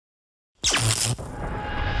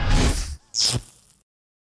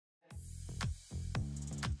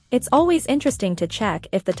It's always interesting to check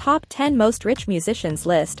if the top 10 most rich musicians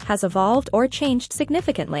list has evolved or changed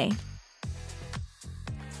significantly.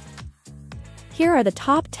 Here are the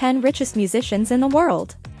top 10 richest musicians in the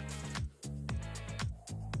world.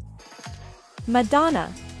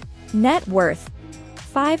 Madonna. Net worth: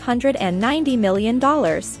 $590 million.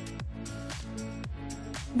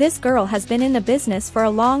 This girl has been in the business for a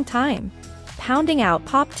long time, pounding out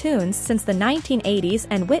pop tunes since the 1980s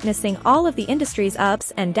and witnessing all of the industry's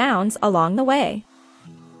ups and downs along the way.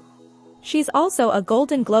 She's also a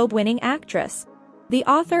Golden Globe-winning actress, the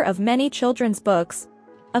author of many children's books,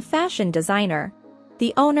 a fashion designer,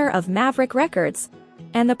 the owner of Maverick Records,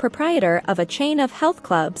 and the proprietor of a chain of health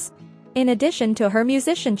clubs, in addition to her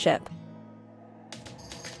musicianship.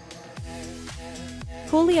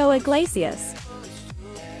 Julio Iglesias.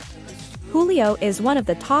 Julio is one of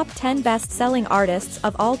the top 10 best-selling artists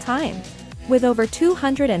of all time, with over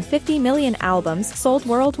 250 million albums sold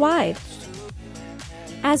worldwide.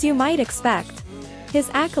 As you might expect, his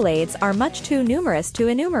accolades are much too numerous to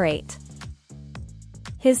enumerate.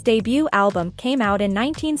 His debut album came out in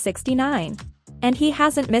 1969, and he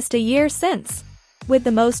hasn't missed a year since, with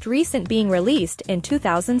the most recent being released in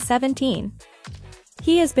 2017.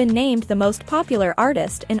 He has been named the most popular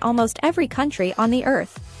artist in almost every country on the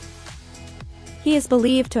earth. He is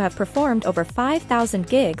believed to have performed over 5,000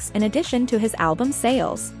 gigs in addition to his album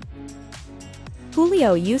sales.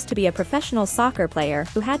 Julio used to be a professional soccer player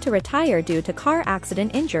who had to retire due to car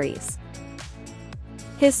accident injuries.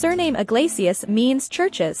 His surname Iglesias means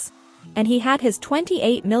churches, and he had his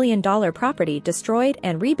 $28 million property destroyed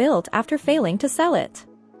and rebuilt after failing to sell it.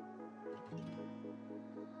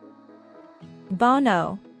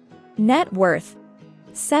 Bono. Net worth: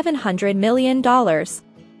 $700 million.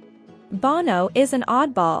 Bono is an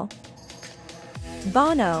oddball.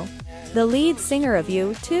 Bono, the lead singer of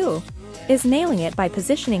U2, is nailing it by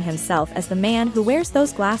positioning himself as the man who wears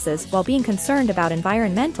those glasses while being concerned about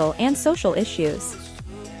environmental and social issues.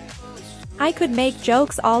 I could make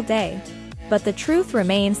jokes all day, but the truth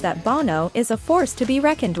remains that Bono is a force to be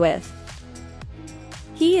reckoned with.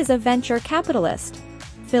 He is a venture capitalist,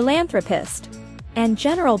 philanthropist, and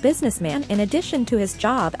general businessman in addition to his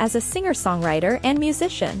job as a singer-songwriter and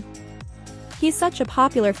musician. He's such a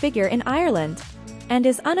popular figure in Ireland, and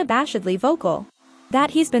is unabashedly vocal,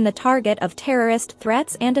 that he's been the target of terrorist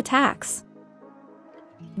threats and attacks.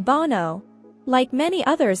 Bono, like many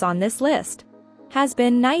others on this list, has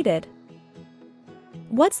been knighted.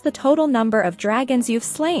 What's the total number of dragons you've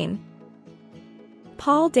slain?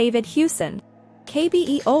 Paul David Hewson.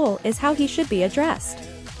 KBEO is how he should be addressed.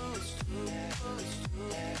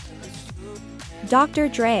 Dr.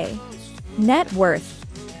 Dre. Net worth: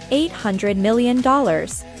 $800 million.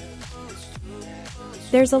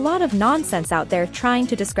 There's a lot of nonsense out there trying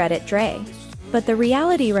to discredit Dre, but the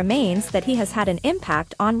reality remains that he has had an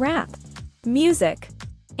impact on rap, music,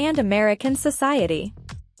 and American society.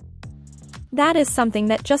 That is something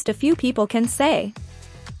that just a few people can say.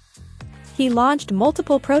 He launched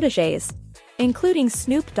multiple protégés, including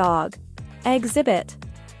Snoop Dogg, Exhibit,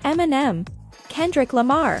 Eminem, Kendrick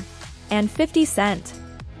Lamar, and 50 Cent,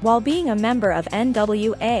 while being a member of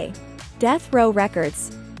NWA, Death Row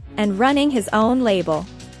Records, and running his own label.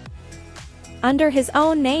 Under his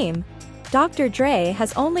own name, Dr. Dre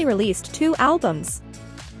has only released 2 albums.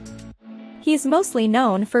 He's mostly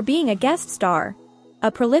known for being a guest star,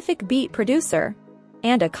 a prolific beat producer,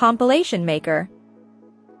 and a compilation maker.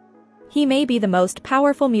 He may be the most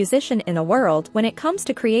powerful musician in the world when it comes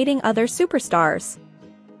to creating other superstars.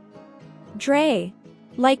 Dre,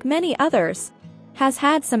 like many others, has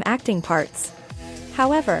had some acting parts.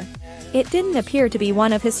 However, it didn't appear to be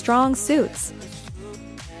one of his strong suits.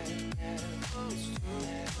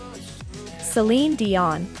 Celine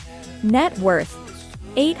Dion. Net worth: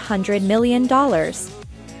 $800 million.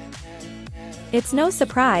 It's no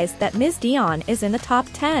surprise that Ms. Dion is in the top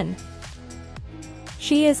 10.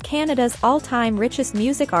 She is Canada's all-time richest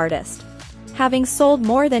music artist, having sold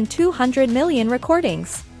more than 200 million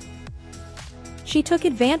recordings. She took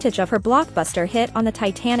advantage of her blockbuster hit on the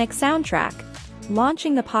Titanic soundtrack,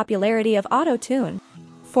 launching the popularity of auto-tune,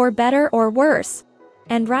 for better or worse,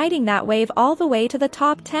 and riding that wave all the way to the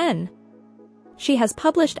top 10. She has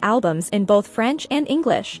published albums in both French and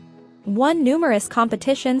English, won numerous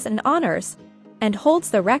competitions and honors, and holds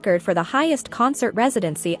the record for the highest concert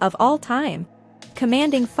residency of all time,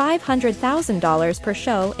 commanding $500,000 per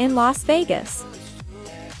show in Las Vegas.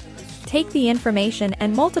 Take the information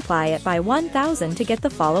and multiply it by 1,000 to get the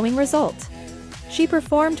following result. She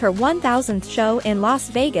performed her 1,000th show in Las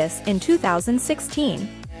Vegas in 2016.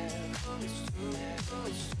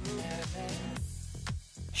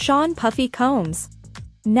 Sean Puffy Combs.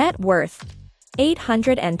 Net worth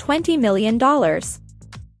 $820 million.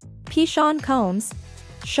 P. Sean Combs.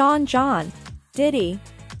 Sean John. Diddy.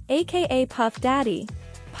 aka Puff Daddy.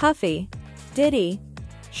 Puffy. Diddy.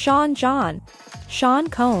 Sean John. Sean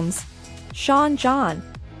Combs. Sean John.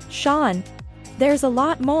 Sean. There's a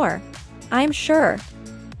lot more, I'm sure.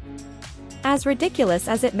 As ridiculous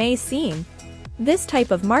as it may seem, this type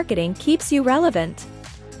of marketing keeps you relevant.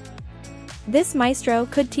 This maestro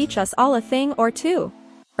could teach us all a thing or two,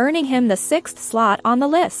 earning him the 6th slot on the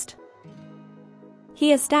list.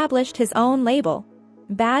 He established his own label,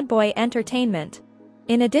 Bad Boy Entertainment,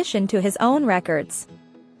 in addition to his own records.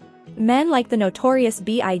 Men like the notorious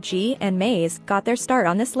B.I.G. and Maze got their start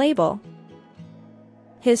on this label.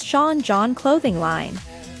 His Sean John clothing line,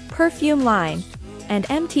 perfume line, and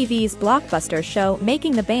MTV's Blockbuster show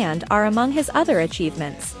Making the Band are among his other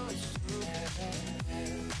achievements.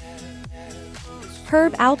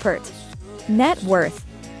 Herb Alpert. Net worth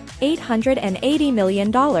 $880 million.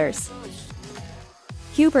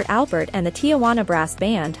 Hubert Alpert and the Tijuana Brass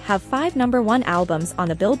Band have 5 #1 albums on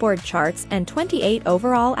the Billboard charts and 28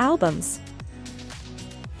 overall albums.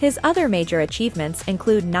 His other major achievements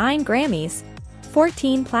include 9 Grammys,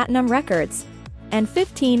 14 platinum records, and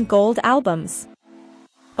 15 gold albums.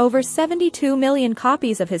 Over 72 million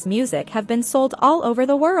copies of his music have been sold all over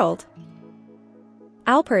the world.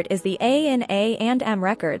 Alpert is the A&M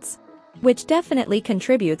Records, which definitely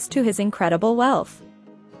contributes to his incredible wealth.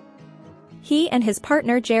 He and his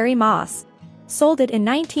partner Jerry Moss sold it in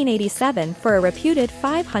 1987 for a reputed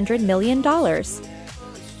 $500 million.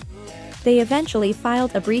 They eventually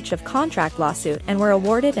filed a breach of contract lawsuit and were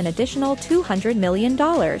awarded an additional $200 million.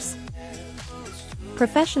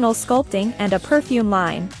 Professional sculpting and a perfume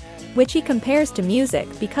line, which he compares to music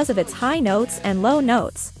because of its high notes and low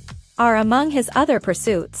notes, are among his other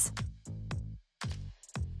pursuits.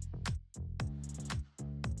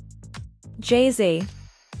 Jay-Z.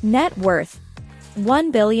 Net worth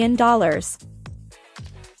 $1 billion.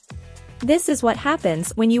 This is what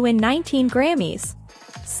happens when you win 19 Grammys,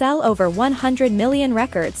 sell over 100 million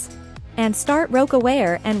records, and start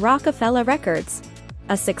Rocawear and Rockefeller Records,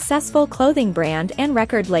 a successful clothing brand and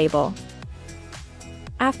record label.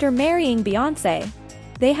 After marrying Beyoncé,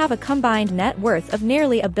 they have a combined net worth of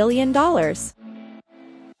nearly $1 billion.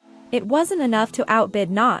 It wasn't enough to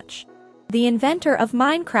outbid Notch, the inventor of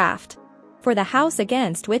Minecraft, for the house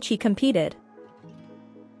against which he competed.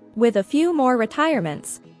 With a few more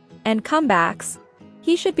retirements and comebacks,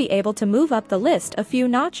 he should be able to move up the list a few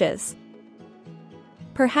notches.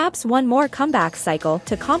 Perhaps one more comeback cycle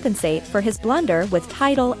to compensate for his blunder with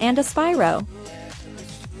Tidal and Aspiro.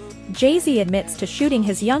 Jay-Z admits to shooting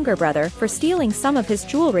his younger brother for stealing some of his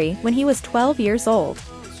jewelry when he was 12 years old.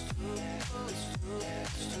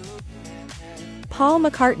 Paul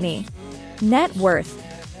McCartney. Net worth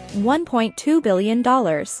 $1.2 billion.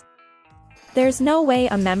 There's no way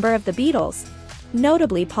a member of the Beatles,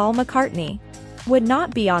 notably Paul McCartney, would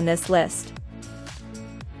not be on this list.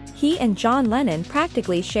 He and John Lennon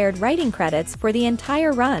practically shared writing credits for the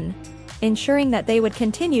entire run, ensuring that they would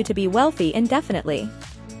continue to be wealthy indefinitely.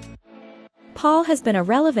 Paul has been a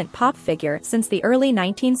relevant pop figure since the early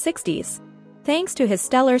 1960s, thanks to his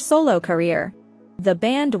stellar solo career, the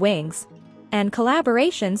band Wings, and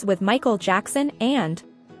collaborations with Michael Jackson and,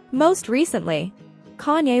 most recently,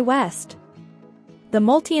 Kanye West. The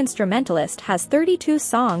multi-instrumentalist has 32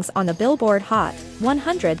 songs on the Billboard Hot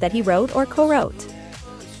 100 that he wrote or co-wrote.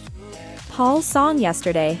 Paul's song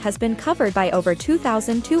Yesterday has been covered by over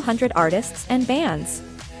 2,200 artists and bands,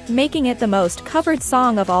 making it the most covered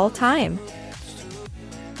song of all time.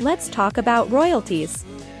 Let's talk about royalties.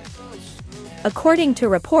 According to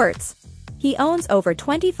reports, he owns over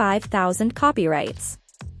 25,000 copyrights.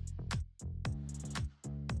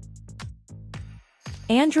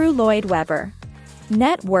 Andrew Lloyd Webber.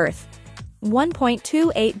 Net worth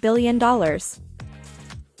 $1.28 billion.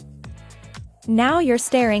 Now you're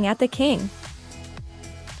staring at the king.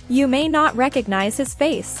 You may not recognize his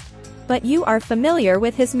face, but you are familiar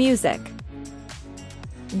with his music.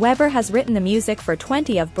 Webber has written the music for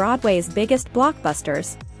 20 of Broadway's biggest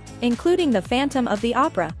blockbusters, including The Phantom of the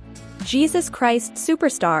Opera, Jesus Christ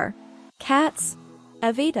Superstar, Cats,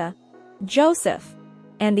 Evita, Joseph,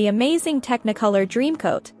 and the amazing Technicolor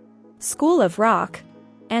Dreamcoat, School of Rock,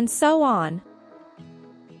 and so on.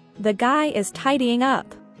 The guy is tidying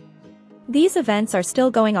up. These events are still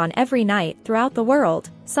going on every night throughout the world,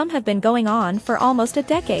 some have been going on for almost a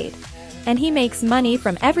decade, and he makes money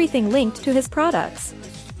from everything linked to his products,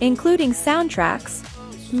 including soundtracks,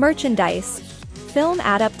 merchandise, film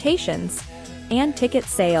adaptations, and ticket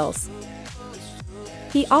sales.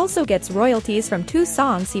 He also gets royalties from 2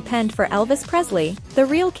 songs he penned for Elvis Presley, The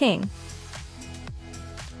Real King.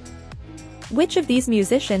 Which of these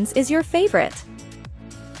musicians is your favorite?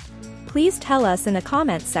 Please tell us in the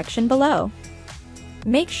comments section below.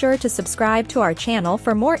 Make sure to subscribe to our channel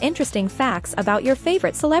for more interesting facts about your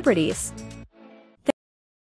favorite celebrities.